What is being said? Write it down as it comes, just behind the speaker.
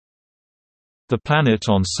The Planet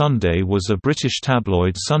on Sunday was a British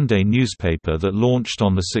tabloid Sunday newspaper that launched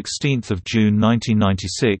on 16 June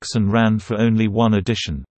 1996 and ran for only one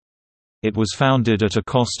edition. It was founded at a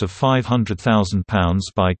cost of £500,000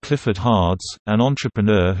 by Clifford Hards, an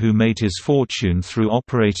entrepreneur who made his fortune through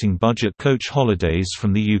operating budget coach holidays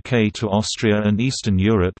from the UK to Austria and Eastern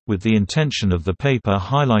Europe, with the intention of the paper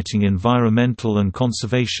highlighting environmental and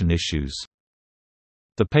conservation issues.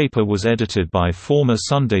 The paper was edited by former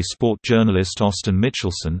Sunday Sport journalist Austin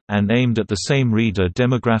Mitchelson, and aimed at the same reader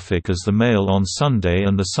demographic as the Mail on Sunday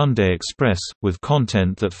and the Sunday Express, with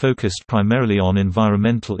content that focused primarily on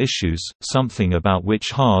environmental issues, something about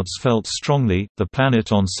which Hards felt strongly. The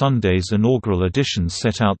Planet on Sunday's inaugural edition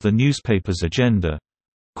set out the newspaper's agenda,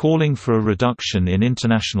 calling for a reduction in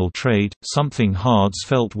international trade, something Hards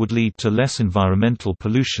felt would lead to less environmental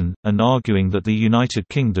pollution, and arguing that the United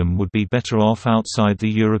Kingdom would be better off outside the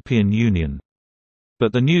European Union.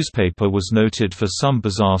 But the newspaper was noted for some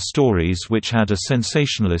bizarre stories which had a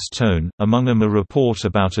sensationalist tone, among them a report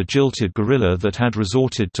about a jilted gorilla that had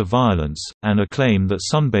resorted to violence, and a claim that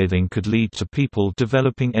sunbathing could lead to people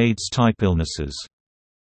developing AIDS-type illnesses.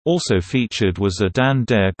 Also featured was a Dan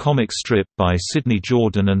Dare comic strip by Sidney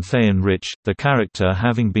Jordan and Thayan Rich, the character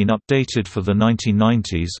having been updated for the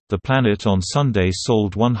 1990s. The Planet on Sunday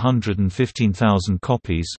sold 115,000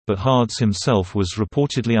 copies, but Hards himself was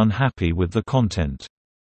reportedly unhappy with the content.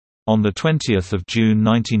 On 20 June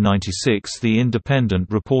 1996, The Independent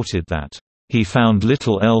reported that, "He found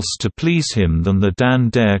little else to please him than the Dan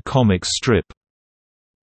Dare comic strip."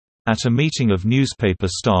 At a meeting of newspaper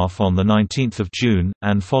staff on 19 June,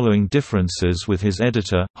 and following differences with his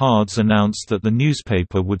editor, Hards announced that the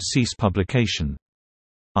newspaper would cease publication.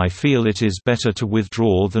 "I feel it is better to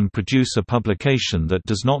withdraw than produce a publication that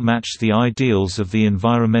does not match the ideals of the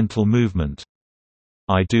environmental movement.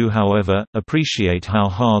 I do, however, appreciate how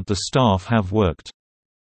hard the staff have worked.